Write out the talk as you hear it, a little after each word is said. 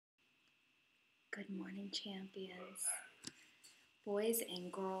Good morning, champions. Boys and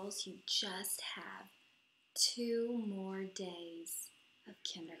girls, you just have 2 more days of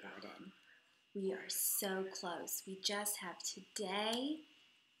kindergarten. We are so close. We just have today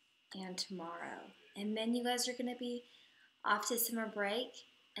and tomorrow. And then you guys are going to be off to summer break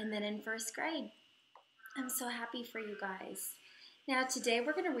and then in first grade. I'm so happy for you guys. Now, today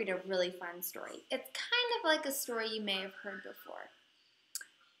we're going to read a really fun story. It's kind of like a story you may have heard before.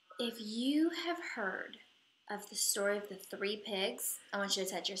 If you have heard of the story of the 3 pigs, I want you to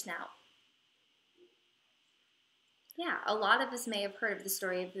touch your snout. Yeah, a lot of us may have heard of the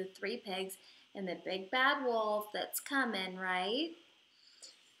story of the 3 pigs and the big bad wolf that's coming, right?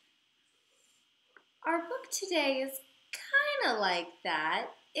 Our book today is kind of like that.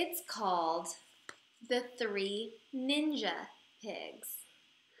 It's called The 3 Ninja Pigs.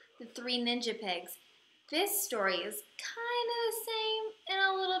 The 3 Ninja Pigs. This story is kind of the same and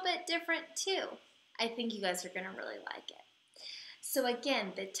a little bit different too. I think you guys are going to really like it. So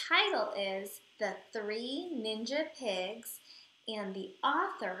again, the title is The 3 Ninja Pigs, and the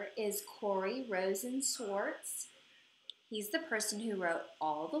author is Corey Rosen Swartz. He's the person who wrote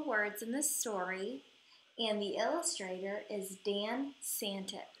all the words in the story, and the illustrator is Dan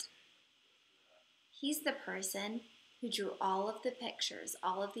Santet. He's the person who drew all of the pictures,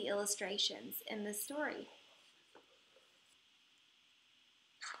 all of the illustrations in the story.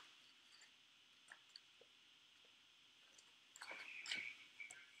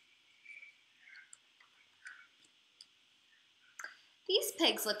 These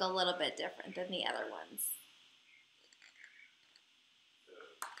pigs look a little bit different than the other ones.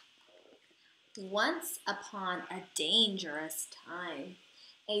 Once upon a dangerous time,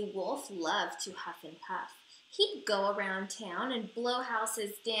 a wolf loved to huff and puff. He'd go around town and blow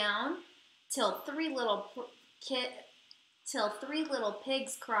houses down till three little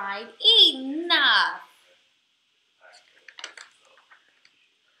pigs cried, "Enough!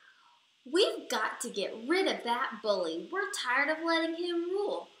 We've got to get rid of that bully. We're tired of letting him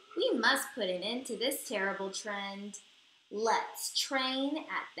rule. We must put an end to this terrible trend. Let's train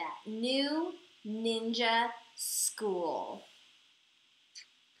at that new ninja school."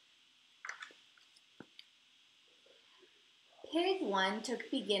 Pig 1 took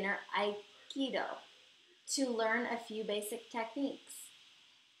beginner Aikido to learn a few basic techniques.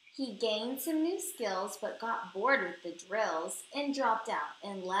 He gained some new skills but got bored with the drills and dropped out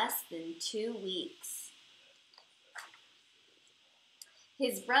in less than 2 weeks.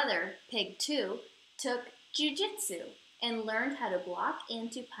 His brother, Pig 2, took jujitsu and learned how to block and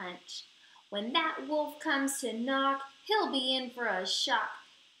to punch. When that wolf comes to knock, he'll be in for a shock.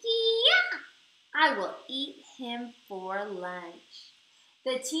 Yeah! I will eat him for lunch.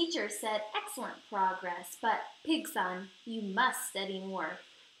 The teacher said, "Excellent progress, but Pig-san, you must study more."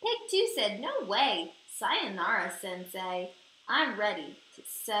 Pig 2 said, "No way. Sayonara, sensei. I'm ready to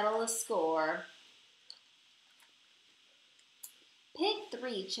settle the score." Pig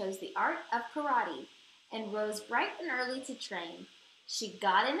 3 chose the art of karate and rose bright and early to train. She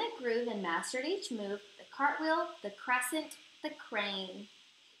got in a groove and mastered each move: the cartwheel, the crescent, the crane.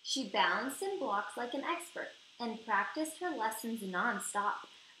 She balanced and blocked like an expert and practiced her lessons nonstop.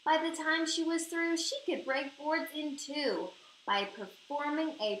 By the time she was through, she could break boards in 2 by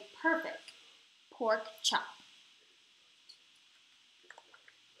performing a perfect pork chop.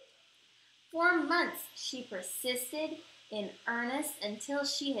 For months, she persisted in earnest until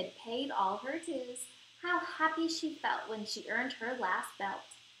she had paid all her dues. How happy she felt when she earned her last belt.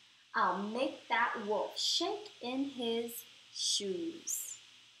 I'll make that wolf shake in his shoes.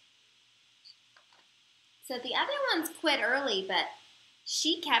 So the other ones quit early, but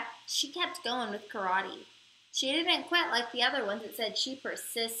she kept going with karate. She didn't quit like the other ones. It said she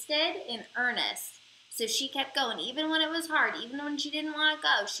persisted in earnest. So she kept going, even when it was hard, even when she didn't want to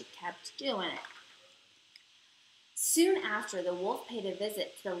go, she kept doing it. Soon after, the wolf paid a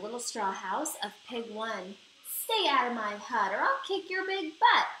visit to the little straw house of Pig 1. "Stay out of my hut or I'll kick your big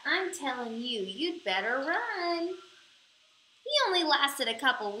butt. I'm telling you, you'd better run." He only lasted a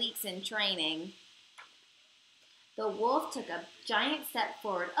couple weeks in training. The wolf took a giant step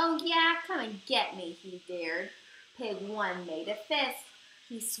forward. "Oh yeah, come and get me," he dared. Pig 1 made a fist.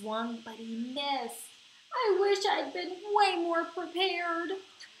 He swung, but he missed. "I wish I'd been way more prepared."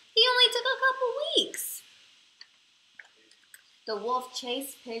 He only took a couple weeks. The wolf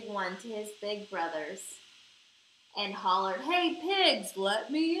chased Pig 1 to his big brothers and hollered, "Hey pigs,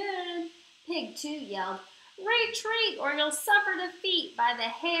 let me in." Pig 2 yelled, "Retreat or you'll suffer defeat by the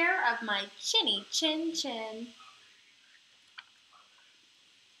hair of my chinny chin chin."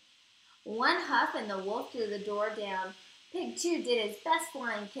 One huff and the wolf threw the door down. Pig 2 did his best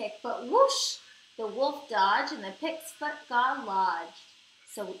flying kick, but whoosh! The wolf dodged and the pig's foot got lodged.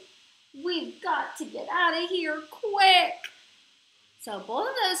 So we've got to get out of here quick. So both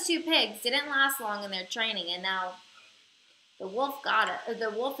of those two pigs didn't last long in their training, and now the wolf got it.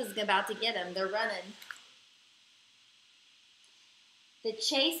 The wolf is about to get him. They're running. The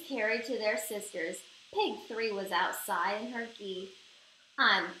chase carried to their sisters. Pig 3 was outside and her gee.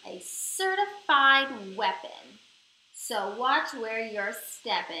 I'm a certified weapon. So watch where you're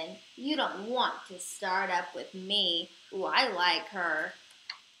stepping. You don't want to start up with me. Ooh, I like her.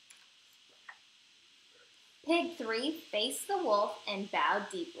 Pig 3 faced the wolf and bowed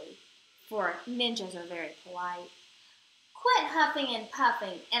deeply, for ninjas are very polite. Quit huffing and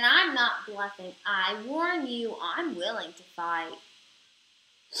puffing, and I'm not bluffing. I warn you, I'm willing to fight.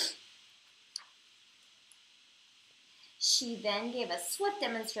 She then gave a swift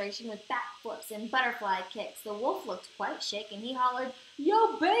demonstration with backflips and butterfly kicks. The wolf looked quite shaken. He hollered,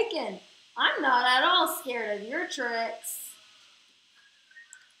 "Yo, Bacon! I'm not at all scared of your tricks."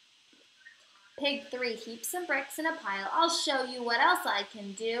 Pig 3 heaped some bricks in a pile. I'll show you what else I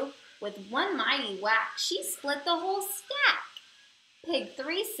can do. With one mighty whack, she split the whole stack. Pig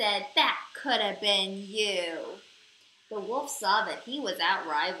 3 said, that could have been you. The wolf saw that he was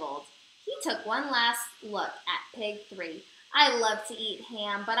outrivaled. He took one last look at Pig 3. I love to eat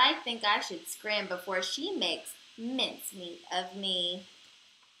ham, but I think I should scram before she makes mincemeat of me.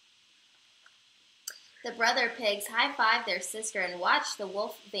 The brother pigs high-fived their sister and watched the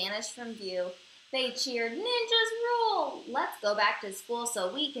wolf vanish from view. They cheered, "Ninjas rule! Let's go back to school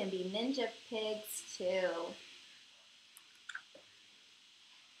so we can be ninja pigs too."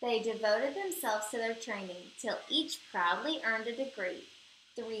 They devoted themselves to their training till each proudly earned a degree.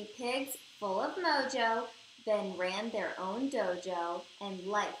 3 pigs full of mojo then ran their own dojo, and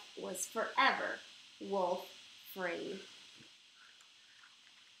life was forever wolf-free.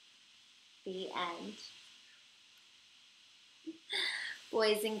 The end.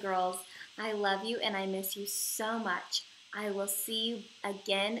 Boys and girls, I love you and I miss you so much. I will see you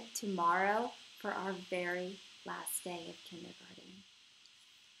again tomorrow for our very last day of kindergarten.